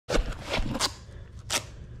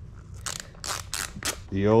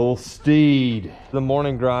The old steed. The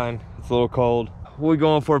morning grind. It's a little cold. What are we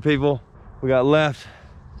going for, people? We got left,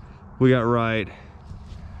 we got right.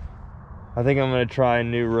 I think I'm gonna try a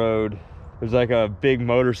new road. There's like a big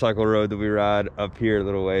motorcycle road that we ride up here a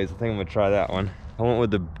little ways. I think I'm gonna try that one. I went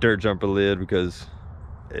with the dirt jumper lid because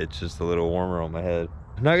it's just a little warmer on my head.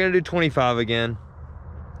 I'm not gonna do 25 again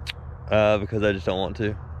because I just don't want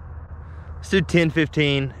to. Let's do 10,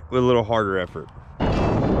 15 with a little harder effort.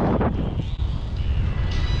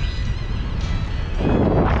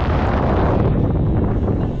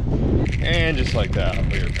 And just like that,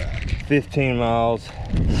 we are back. 15 miles,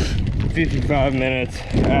 55 minutes,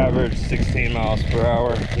 average 16 miles per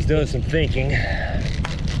hour. Just doing some thinking,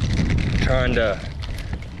 trying to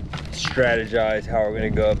strategize how we're gonna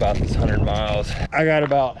go about this 100 miles. I got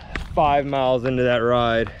about 5 miles into that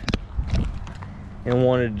ride and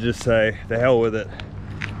wanted to just say, the hell with it.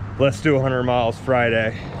 Let's do 100 miles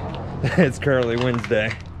Friday. It's currently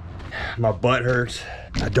Wednesday. My butt hurts.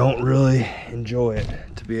 I don't really enjoy it,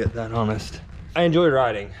 to be that honest. I enjoy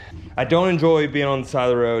riding. I don't enjoy being on the side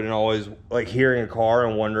of the road and always like hearing a car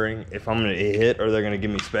and wondering if I'm gonna hit or they're gonna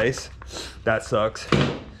give me space. That sucks.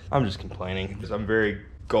 I'm just complaining because I'm very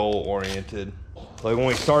goal oriented. Like when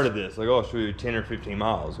we started this, like, oh, should we do 10 or 15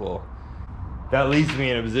 miles? Well, that leaves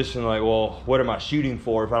me in a position like, well, what am I shooting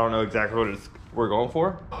for if I don't know exactly what we're going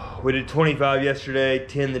for? We did 25 yesterday,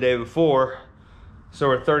 10 the day before. So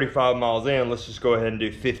we're 35 miles in, let's just go ahead and do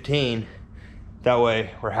 15. That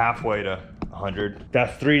way we're halfway to 100.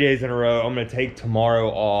 That's 3 days in a row. I'm gonna take tomorrow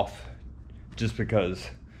off just because,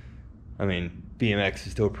 I mean, BMX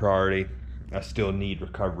is still a priority. I still need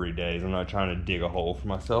recovery days. I'm not trying to dig a hole for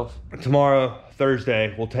myself. Tomorrow,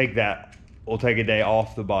 Thursday, we'll take a day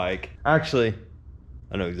off the bike. Actually,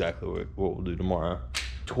 I know exactly what we'll do tomorrow.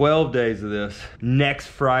 12 days of this. Next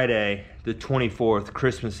Friday, the 24th,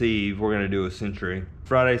 Christmas Eve, we're gonna do a century.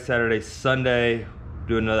 Friday, Saturday, Sunday,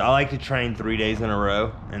 do another. I like to train 3 days in a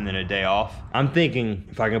row and then a day off. I'm thinking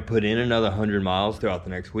if I can put in another 100 miles throughout the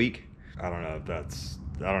next week. I don't know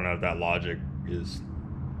if that logic is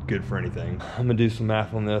good for anything. I'm gonna do some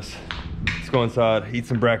math on this. Let's go inside, eat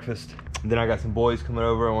some breakfast. Then I got some boys coming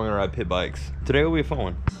over and we're gonna ride pit bikes. Today will be a fun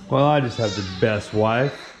one. Well, I just have the best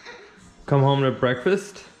wife. Come home to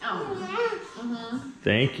breakfast. Oh.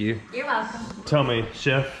 Thank you. You're welcome. Tell me,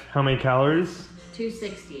 chef, how many calories?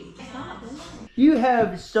 260. Stop. You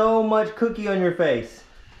have so much cookie on your face.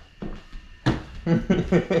 You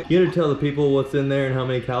gonna tell the people what's in there and how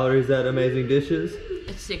many calories that amazing dish is?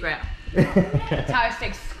 It's secret. That's how I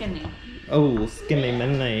stay skinny. Oh, skinny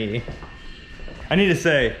mini. I need to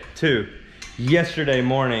say, too, yesterday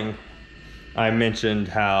morning, I mentioned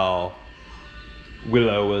how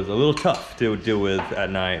Willow was a little tough to deal with at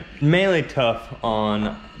night. Mainly tough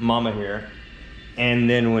on Mama here. And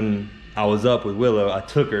then when I was up with Willow, I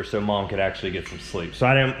took her so Mom could actually get some sleep. So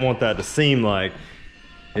I didn't want that to seem like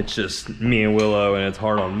it's just me and Willow and it's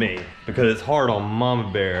hard on me. Because it's hard on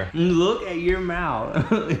Mama Bear. Look at your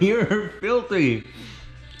mouth. You're filthy.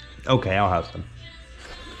 Okay, I'll have some.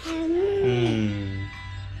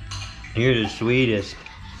 You're the sweetest.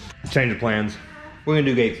 Change of plans. We're gonna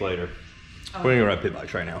do gates later. We're gonna ride pit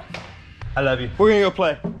bikes right now. I love you. We're gonna go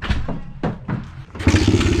play.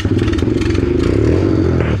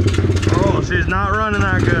 Oh, she's not running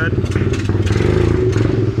that good.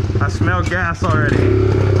 I smell gas already.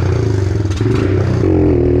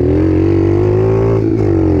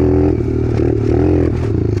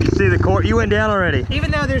 You see the cord? You went down already.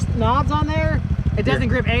 Even though there's knobs on there, it doesn't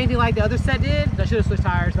grip anything like the other set did. I should have switched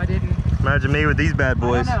tires, but I didn't. Imagine me with these bad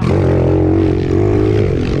boys. I don't know.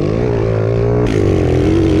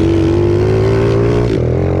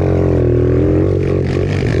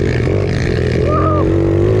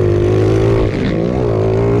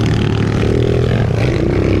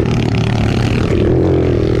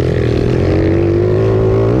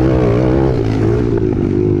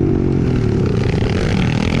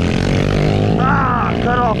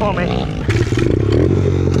 Cut off on me.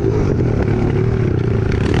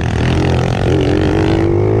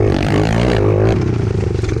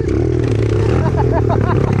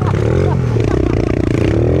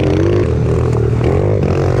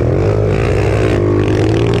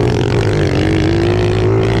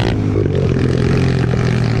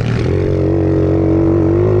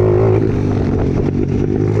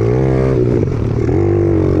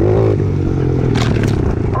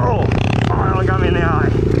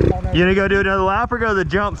 You gonna go do another lap or go the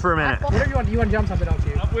jump for a minute? Whatever you want. You want to jump something, don't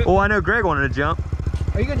you? Well, I know Greg wanted to jump.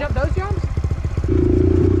 Are you gonna jump those jumps?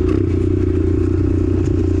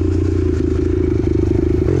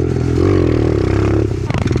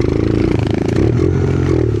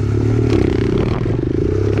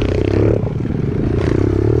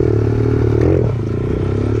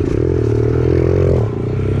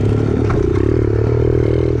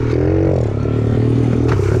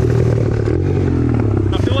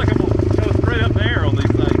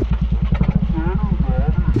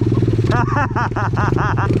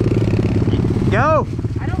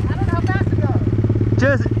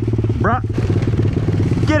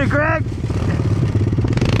 Get it, Greg.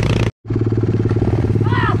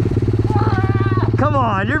 Come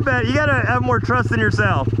on, you're better. You gotta have more trust in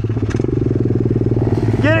yourself.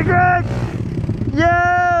 Get it, Greg.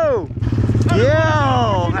 Yo.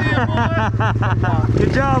 Yo.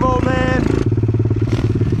 Good job, old man.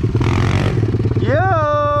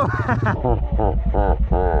 Yo.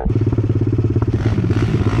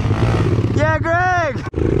 Yeah, Greg.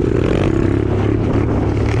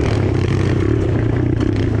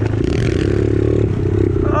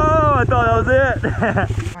 Oh, I thought that was it.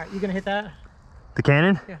 All right, you gonna hit that? The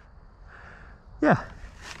cannon? Yeah. Yeah.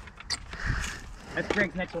 That's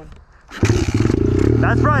Greg's next one.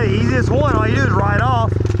 That's probably the easiest one. All you do is ride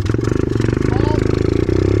off.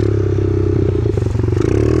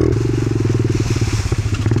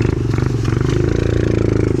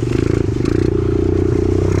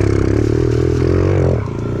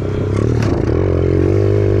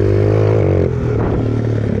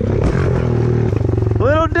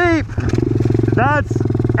 Little deep. That's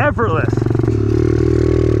effortless.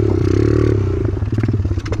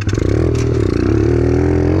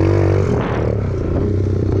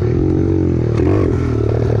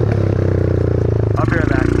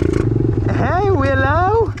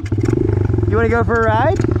 You want to go for a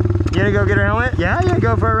ride? You want to go get her helmet? Yeah, you want to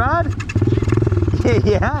go for a ride?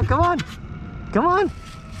 Yeah, come on. Come on.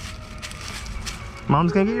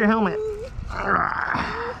 Mom's going to get your helmet.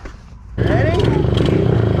 Ready?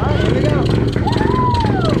 All right, here we go.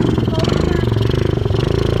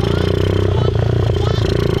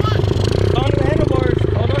 On the handlebars.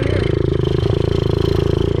 Hold on here.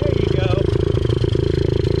 There you go.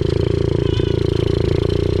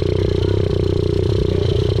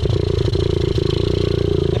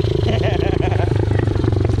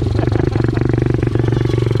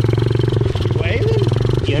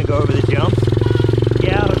 You gonna go over the jumps?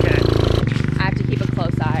 Yeah, okay. I have to keep a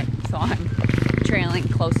close eye, so I'm trailing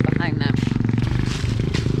close behind them.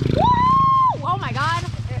 Woo! Oh my God!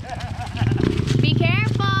 Be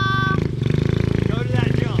careful! Go to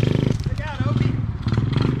that jump. Look out, Opie.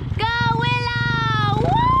 Go, Willow!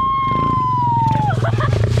 Woo!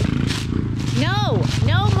 No,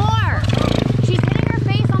 no more! She's hitting her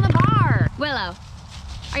face on the bar. Willow,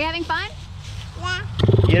 are you having fun? Yeah.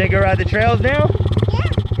 You gonna go ride the trails now?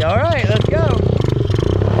 All right, let's go.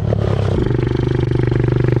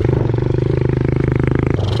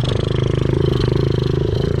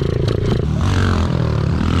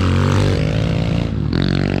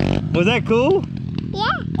 Was that cool? Yeah.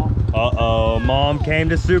 Uh-oh, Mom came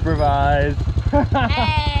to supervise.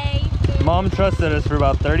 Hey! Mom trusted us for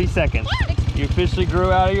about 30 seconds. You officially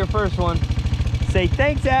grew out of your first one. Say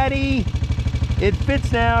thanks, Addie. It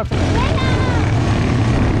fits now.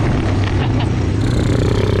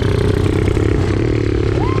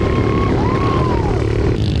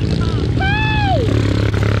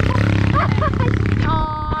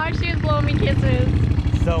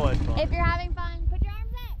 So much fun. If you're having fun, put your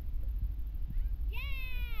arms up. Yeah!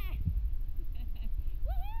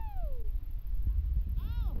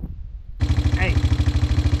 Hey,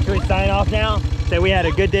 can we sign off now? Say we had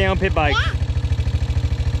a good day on pit bike. Yeah.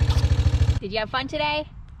 Did you have fun today?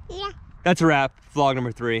 Yeah. That's a wrap. Vlog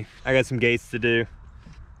number 3. I got some gates to do.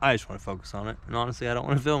 I just want to focus on it. And honestly, I don't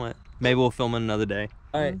want to film it. Maybe we'll film it another day.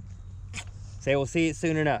 All right. Say we'll see it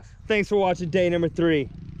soon enough. Thanks for watching day number 3.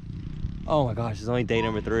 Oh my gosh, it's only day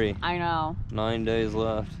number 3. I know. 9 days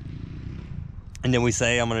left. And then we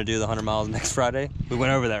say I'm gonna do the 100 miles next Friday. We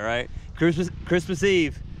went over that, right? Christmas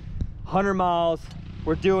Eve, 100 miles.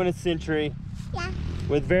 We're doing a century. Yeah.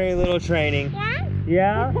 With very little training. Yeah?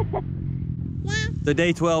 Yeah? Yeah. So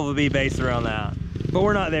day 12 will be based around that. But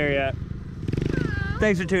we're not there yet. Aww.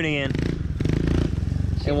 Thanks for tuning in.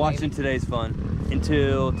 And watching today's fun.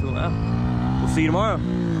 Until tomorrow. We'll see you tomorrow.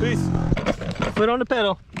 Peace. Foot on the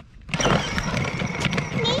pedal.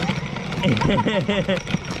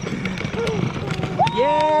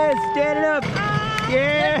 Yes, stand it up.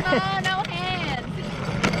 Yeah. No hands.